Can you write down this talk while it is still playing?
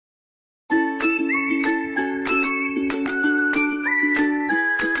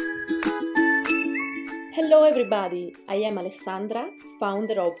Hello everybody, I am Alessandra,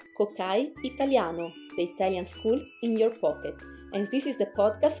 founder of Kokai Italiano, the Italian school in your pocket, and this is the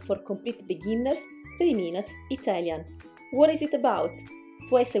podcast for complete beginners, 3 minutes Italian. What is it about?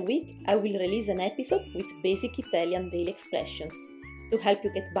 Twice a week I will release an episode with basic Italian daily expressions to help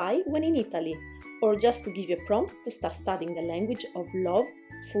you get by when in Italy, or just to give you a prompt to start studying the language of love,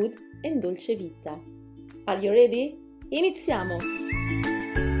 food and dolce vita. Are you ready? Iniziamo!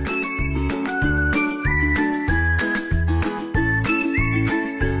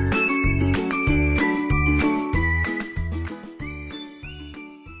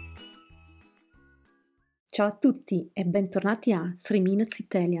 Ciao a tutti e bentornati a 3 Minutes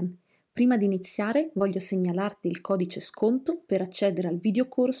Italian. Prima di iniziare voglio segnalarti il codice sconto per accedere al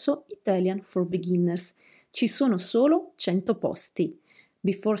videocorso Italian for Beginners. Ci sono solo 100 posti.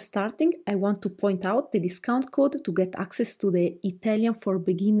 Before starting, I want to point out the discount code to get access to the Italian for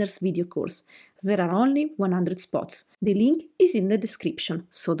Beginners video course. There are only 100 spots. The link is in the description,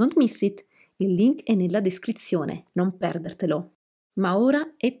 so don't miss it. Il link è nella descrizione, non perdertelo. Ma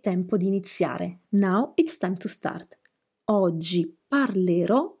ora è tempo di iniziare. Now it's time to start. Oggi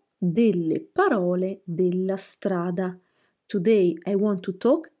parlerò delle parole della strada. Today I want to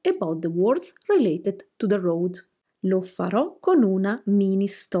talk about the words related to the road. Lo farò con una mini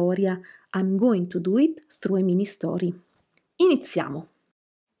storia. I'm going to do it through a mini story. Iniziamo.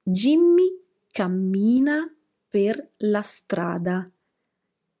 Jimmy cammina per la strada.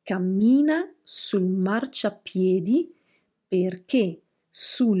 Cammina sul marciapiedi perché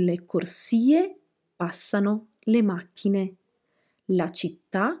sulle corsie passano le macchine. La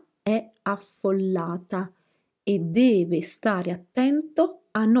città è affollata e deve stare attento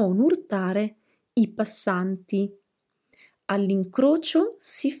a non urtare i passanti. All'incrocio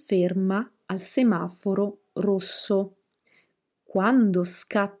si ferma al semaforo rosso. Quando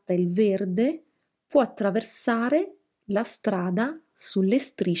scatta il verde può attraversare la strada sulle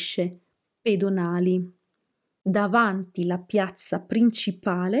strisce pedonali. Davanti la piazza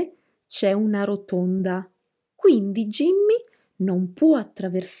principale c'è una rotonda, quindi Jimmy non può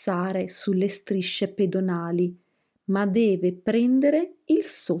attraversare sulle strisce pedonali, ma deve prendere il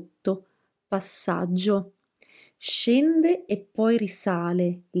sottopassaggio. Scende e poi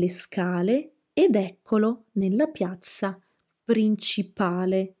risale le scale ed eccolo nella piazza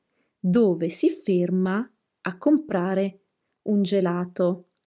principale, dove si ferma a comprare un gelato.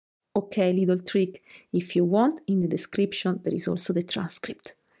 Okay, little trick. If you want, in the description there is also the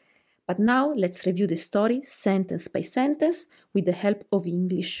transcript. But now let's review the story sentence by sentence with the help of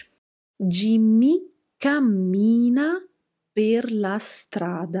English. Jimmy cammina per la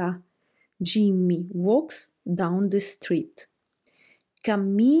strada. Jimmy walks down the street.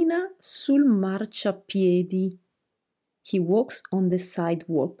 Cammina sul marciapiedi. He walks on the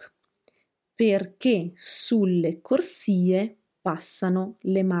sidewalk. Perché sulle corsie passano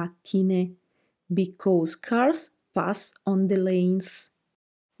le macchine, because cars pass on the lanes.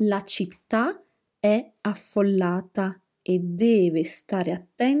 La città è affollata e deve stare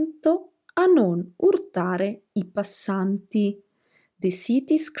attento a non urtare i passanti. The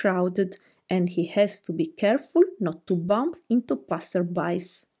city is crowded and he has to be careful not to bump into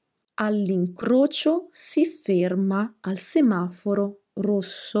passerbys. All'incrocio si ferma al semaforo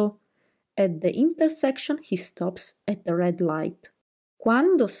rosso. At the intersection he stops at the red light.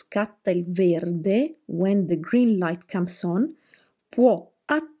 Quando scatta il verde, when the green light comes on, può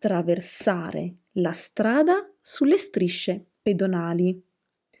attraversare la strada sulle strisce pedonali.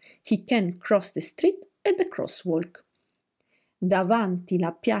 He can cross the street at the crosswalk. Davanti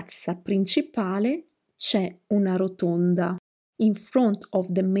la piazza principale c'è una rotonda. In front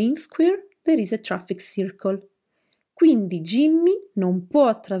of the main square there is a traffic circle. Quindi Jimmy non può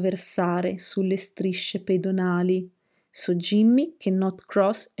attraversare sulle strisce pedonali, so Jimmy cannot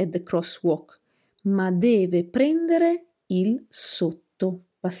cross at the crosswalk, ma deve prendere il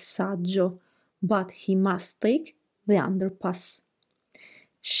sottopassaggio, but he must take the underpass.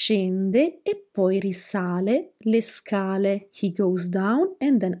 Scende e poi risale le scale, he goes down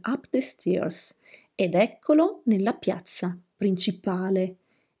and then up the stairs, ed eccolo nella piazza principale,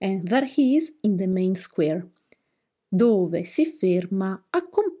 and there he is in the main square, dove si ferma a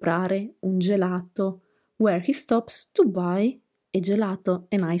comprare un gelato, where he stops to buy a gelato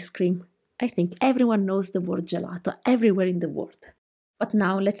and ice cream. I think everyone knows the word gelato everywhere in the world. But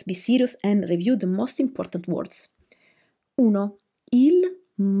now let's be serious and review the most important words. 1. Il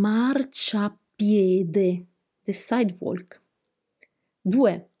marciapiede, the sidewalk.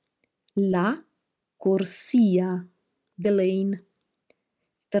 2. La corsia, the lane.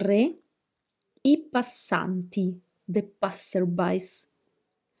 3. I passanti, the passerbys.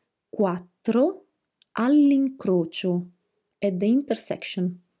 4. all'incrocio, at the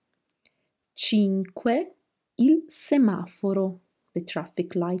intersection. 5. Il semaforo, the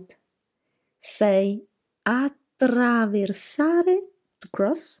traffic light. 6. Attraversare, to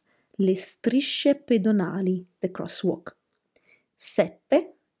cross, le strisce pedonali, the crosswalk.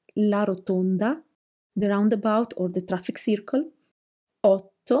 7. La rotonda, the roundabout or the traffic circle.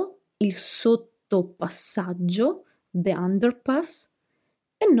 8. Il sottopassaggio, the underpass.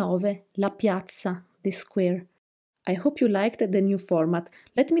 E 9. La piazza, the square. I hope you liked the new format.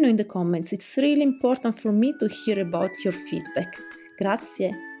 Let me know in the comments. It's really important for me to hear about your feedback. Grazie.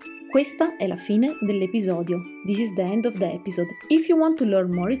 Questa è la fine dell'episodio. This is the end of the episode. If you want to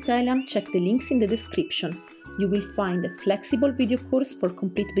learn more Italian, check the links in the description. You will find a flexible video course for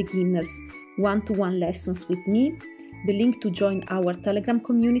complete beginners, one-to-one lessons with me, the link to join our Telegram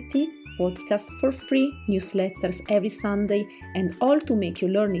community, podcast for free, newsletters every Sunday, and all to make you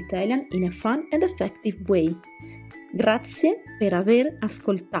learn Italian in a fun and effective way. Grazie per aver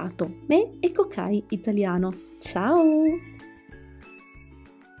ascoltato me e Kokai Italiano. Ciao!